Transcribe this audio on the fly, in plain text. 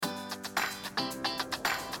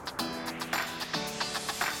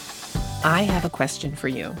I have a question for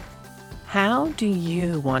you. How do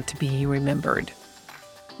you want to be remembered?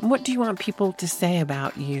 What do you want people to say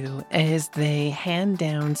about you as they hand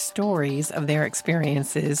down stories of their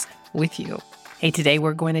experiences with you? Hey, today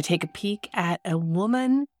we're going to take a peek at a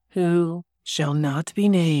woman who shall not be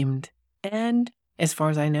named. And as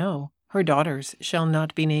far as I know, her daughters shall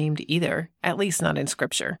not be named either, at least not in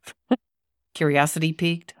Scripture. Curiosity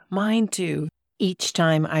piqued? Mine too. Each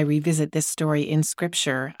time I revisit this story in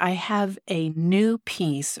Scripture, I have a new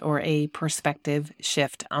piece or a perspective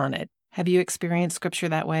shift on it. Have you experienced Scripture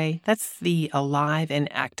that way? That's the alive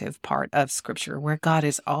and active part of Scripture, where God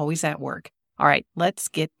is always at work. All right, let's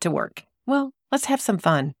get to work. Well, let's have some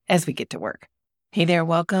fun as we get to work. Hey there,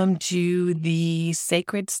 welcome to the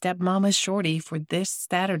Sacred Stepmama Shorty for this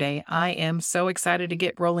Saturday. I am so excited to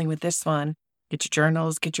get rolling with this one. Get your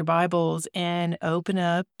journals, get your Bibles, and open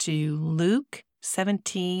up to Luke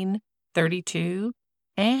 17:32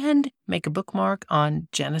 and make a bookmark on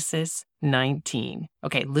Genesis 19.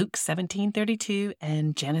 Okay, Luke 17:32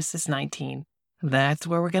 and Genesis 19. That's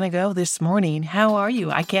where we're going to go this morning. How are you?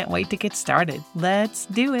 I can't wait to get started. Let's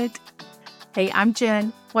do it. Hey, I'm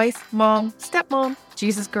Jen, wife, mom, stepmom,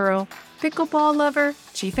 Jesus girl, pickleball lover,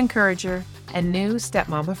 chief encourager, and new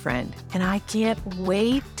stepmama friend. And I can't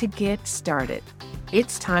wait to get started.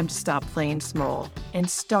 It's time to stop playing small and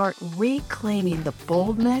start reclaiming the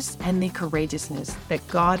boldness and the courageousness that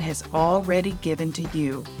God has already given to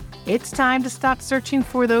you. It's time to stop searching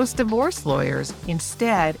for those divorce lawyers.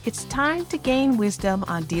 Instead, it's time to gain wisdom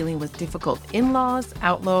on dealing with difficult in-laws,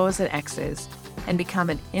 outlaws, and exes, and become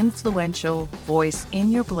an influential voice in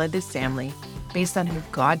your blended family based on who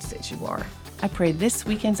God says you are. I pray this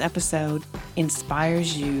weekend's episode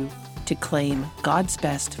inspires you to claim God's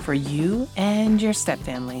best for you and your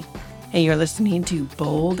stepfamily. Hey, you're listening to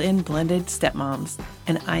Bold and Blended Stepmoms,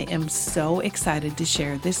 and I am so excited to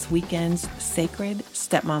share this weekend's Sacred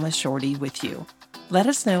Stepmama Shorty with you. Let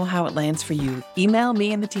us know how it lands for you. Email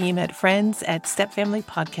me and the team at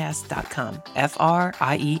friends@stepfamilypodcast.com.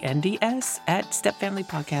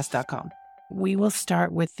 friends@stepfamilypodcast.com. We will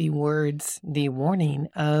start with the warning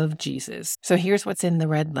of Jesus. So here's what's in the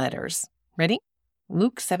red letters. Ready?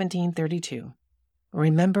 Luke 17:32.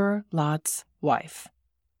 Remember Lot's wife.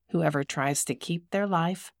 Whoever tries to keep their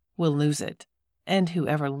life will lose it, and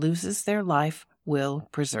whoever loses their life will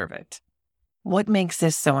preserve it. What makes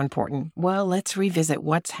this so important? Well, let's revisit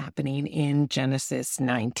what's happening in Genesis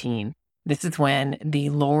 19. This is when the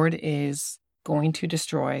Lord is going to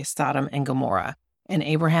destroy Sodom and Gomorrah, and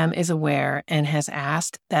Abraham is aware and has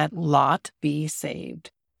asked that Lot be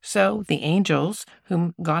saved. So the angels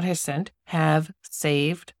whom God has sent have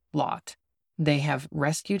saved Lot. They have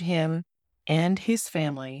rescued him and his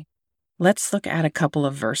family. Let's look at a couple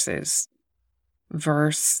of verses.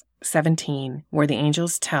 Verse 17, where the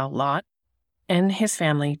angels tell Lot and his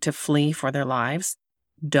family to flee for their lives.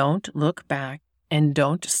 Don't look back and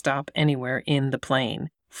don't stop anywhere in the plain.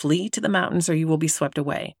 Flee to the mountains or you will be swept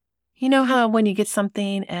away. You know how when you get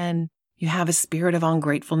something and you have a spirit of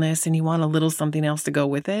ungratefulness and you want a little something else to go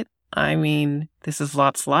with it? I mean, this is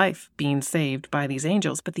Lot's life being saved by these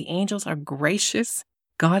angels, but the angels are gracious.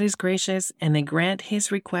 God is gracious, and they grant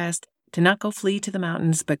his request to not go flee to the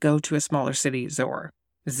mountains, but go to a smaller city, Zoar.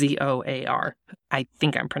 Zoar. I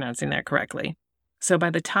think I'm pronouncing that correctly. So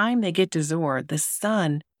by the time they get to Zoar, the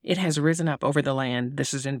sun, it has risen up over the land.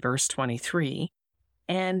 This is in verse 23.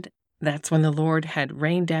 And that's when the Lord had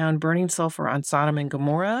rained down burning sulfur on Sodom and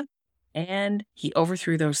Gomorrah, and he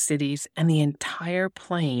overthrew those cities and the entire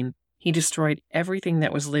plain. He destroyed everything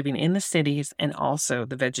that was living in the cities and also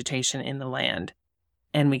the vegetation in the land.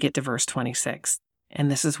 And we get to verse 26.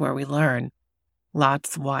 And this is where we learn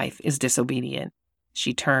Lot's wife is disobedient.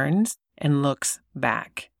 She turns and looks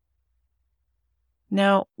back.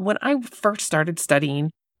 Now, when I first started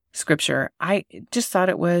studying Scripture, I just thought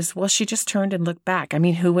it was, well, she just turned and looked back. I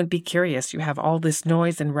mean, who wouldn't be curious? You have all this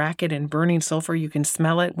noise and racket and burning sulfur. You can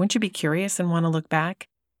smell it. Wouldn't you be curious and want to look back?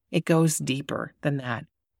 It goes deeper than that.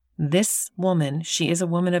 This woman, she is a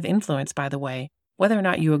woman of influence, by the way. Whether or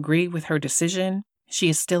not you agree with her decision, she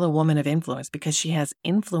is still a woman of influence because she has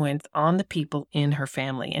influence on the people in her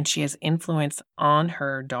family and she has influence on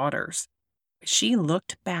her daughters. She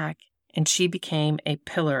looked back and she became a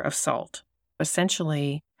pillar of salt.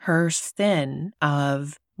 Essentially, her sin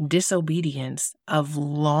of disobedience, of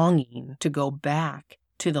longing to go back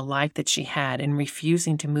to the life that she had and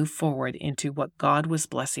refusing to move forward into what God was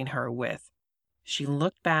blessing her with. She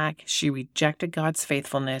looked back, she rejected God's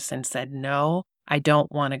faithfulness and said, no, I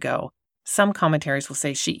don't want to go. Some commentaries will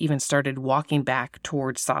say she even started walking back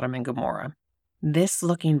towards Sodom and Gomorrah. This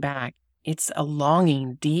looking back, it's a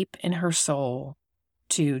longing deep in her soul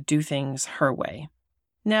to do things her way.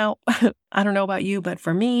 Now, I don't know about you, but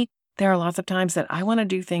for me, there are lots of times that I want to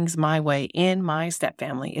do things my way in my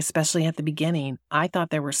stepfamily, especially at the beginning. I thought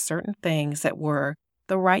there were certain things that were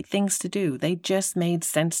the right things to do. They just made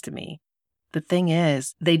sense to me. The thing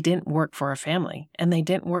is, they didn't work for our family. And they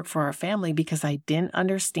didn't work for our family because I didn't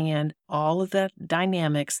understand all of the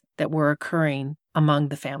dynamics that were occurring among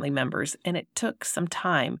the family members. And it took some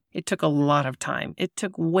time. It took a lot of time. It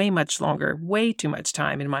took way much longer, way too much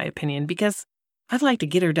time, in my opinion, because I'd like to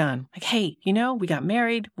get her done. Like, hey, we got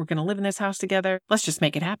married. We're going to live in this house together. Let's just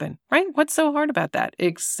make it happen, right? What's so hard about that?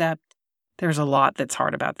 Except there's a lot that's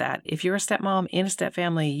hard about that. If you're a stepmom in a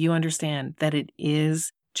stepfamily, you understand that it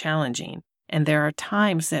is challenging. And there are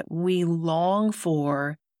times that we long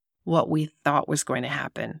for what we thought was going to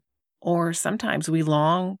happen. Or sometimes we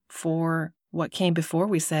long for what came before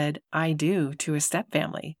we said, I do, to a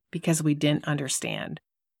stepfamily because we didn't understand.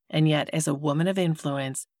 And yet, as a woman of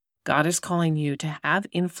influence, God is calling you to have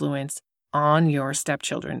influence on your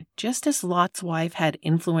stepchildren, just as Lot's wife had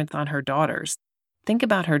influence on her daughters. Think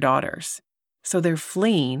about her daughters. So they're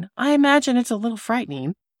fleeing. I imagine it's a little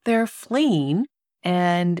frightening. They're fleeing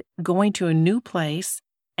and going to a new place,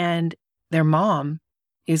 and their mom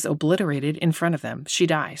is obliterated in front of them. She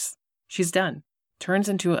dies. She's done. Turns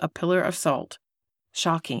into a pillar of salt.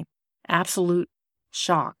 Shocking. Absolute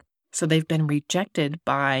shock. So they've been rejected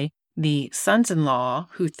by the sons-in-law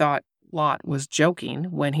who thought Lot was joking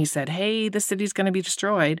when he said, hey, the city's going to be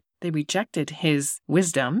destroyed. They rejected his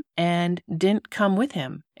wisdom and didn't come with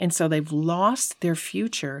him. And so they've lost their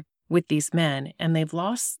future with these men, and they've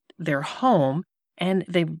lost their home, and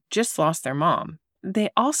they've just lost their mom.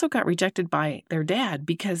 They also got rejected by their dad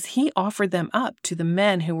because he offered them up to the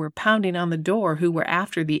men who were pounding on the door, who were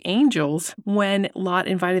after the angels when Lot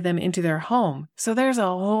invited them into their home. So there's a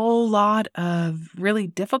whole lot of really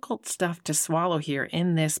difficult stuff to swallow here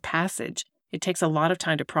in this passage. It takes a lot of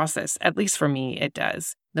time to process. At least for me, it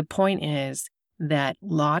does. The point is that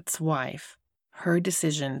Lot's wife, her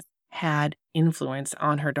decisions had influence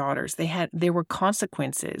on her daughters. There were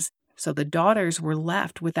consequences. So the daughters were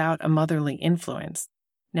left without a motherly influence.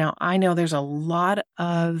 Now, I know there's a lot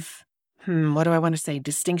of,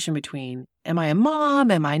 distinction between, am I a mom?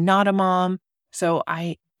 Am I not a mom? So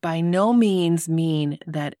I by no means mean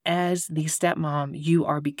that as the stepmom, you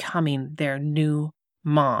are becoming their new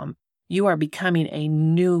mom. You are becoming a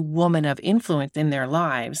new woman of influence in their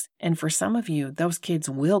lives. And for some of you, those kids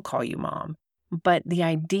will call you mom. But the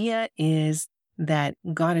idea is that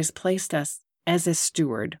God has placed us as a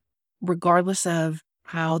steward. Regardless of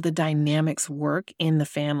how the dynamics work in the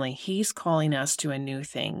family, He's calling us to a new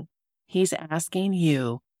thing. He's asking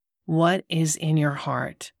you, what is in your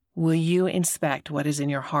heart? Will you inspect what is in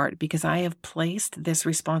your heart? Because I have placed this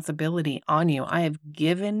responsibility on you. I have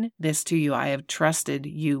given this to you. I have trusted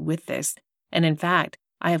you with this. And in fact,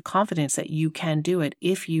 I have confidence that you can do it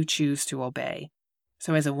if you choose to obey.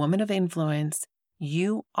 So as a woman of influence,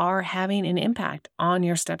 you are having an impact on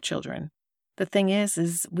your stepchildren. The thing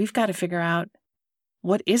is we've got to figure out,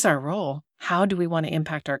 what is our role? How do we want to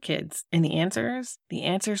impact our kids? And the answers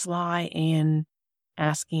lie in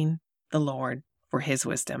asking the Lord for His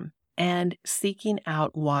wisdom and seeking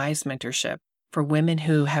out wise mentorship for women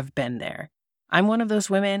who have been there. I'm one of those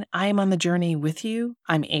women. I am on the journey with you.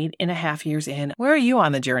 I'm 8.5 years in. Where are you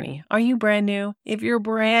on the journey? Are you brand new? If you're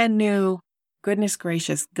brand new, goodness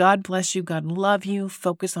gracious, God bless you. God love you.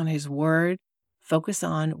 Focus on His word. Focus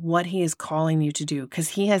on what He is calling you to do, because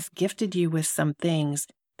He has gifted you with some things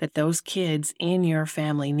that those kids in your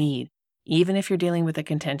family need, even if you're dealing with a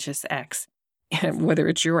contentious ex, whether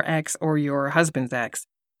it's your ex or your husband's ex.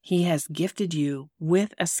 He has gifted you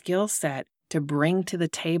with a skill set to bring to the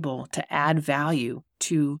table, to add value,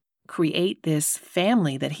 to create this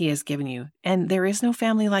family that He has given you. And there is no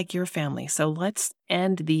family like your family. So let's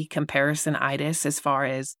end the comparison-itis as far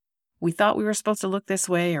as we thought we were supposed to look this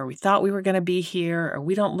way, or we thought we were going to be here, or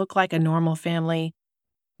we don't look like a normal family.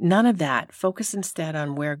 None of that. Focus instead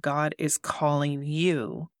on where God is calling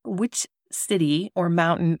you. Which city or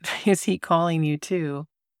mountain is He calling you to?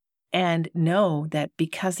 And know that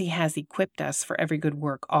because He has equipped us for every good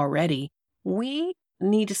work already, we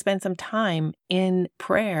need to spend some time in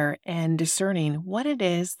prayer and discerning what it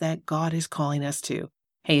is that God is calling us to.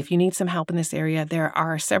 Hey, if you need some help in this area, there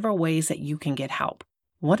are several ways that you can get help.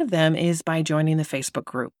 One of them is by joining the Facebook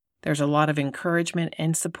group. There's a lot of encouragement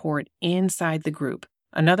and support inside the group.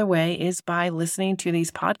 Another way is by listening to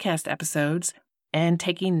these podcast episodes and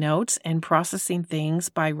taking notes and processing things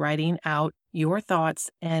by writing out your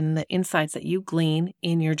thoughts and the insights that you glean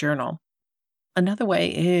in your journal. Another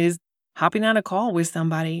way is hopping on a call with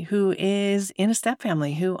somebody who is in a step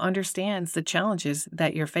family, who understands the challenges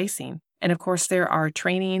that you're facing. And of course, there are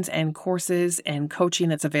trainings and courses and coaching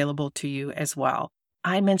that's available to you as well.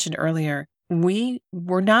 I mentioned earlier, we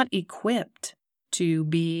were not equipped to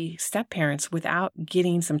be step parents without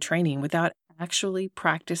getting some training, without actually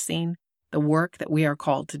practicing the work that we are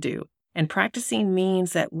called to do. And practicing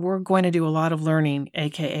means that we're going to do a lot of learning,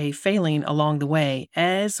 aka failing along the way,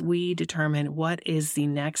 as we determine what is the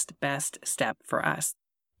next best step for us.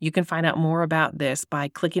 You can find out more about this by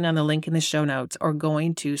clicking on the link in the show notes or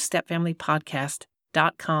going to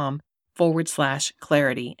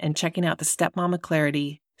stepfamilypodcast.com/clarity and checking out the Stepmama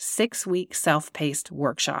Clarity 6-week self-paced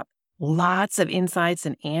workshop. Lots of insights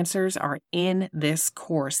and answers are in this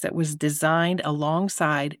course that was designed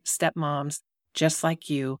alongside stepmoms just like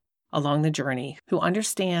you along the journey who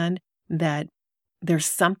understand that there's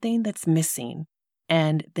something that's missing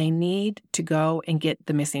and they need to go and get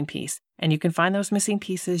the missing piece. And you can find those missing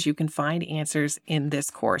pieces. You can find answers in this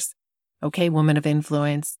course. Okay, woman of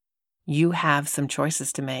influence, you have some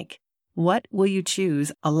choices to make. What will you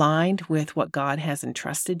choose aligned with what God has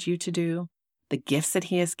entrusted you to do, the gifts that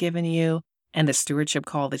He has given you, and the stewardship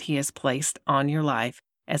call that He has placed on your life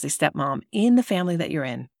as a stepmom in the family that you're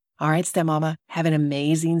in? All right, stepmama, have an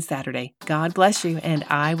amazing Saturday. God bless you, and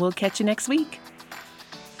I will catch you next week.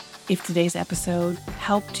 If today's episode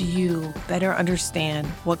helped you better understand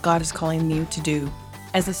what God is calling you to do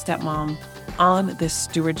as a stepmom on this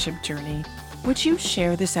stewardship journey, would you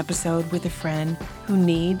share this episode with a friend who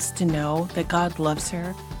needs to know that God loves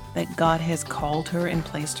her, that God has called her and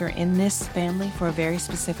placed her in this family for a very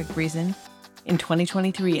specific reason? In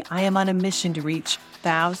 2023, I am on a mission to reach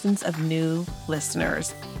thousands of new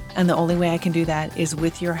listeners, and the only way I can do that is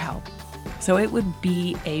with your help. So it would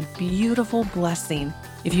be a beautiful blessing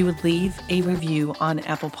if you would leave a review on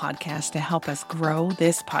Apple Podcasts to help us grow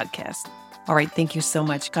this podcast. All right, thank you so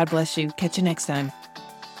much. God bless you. Catch you next time.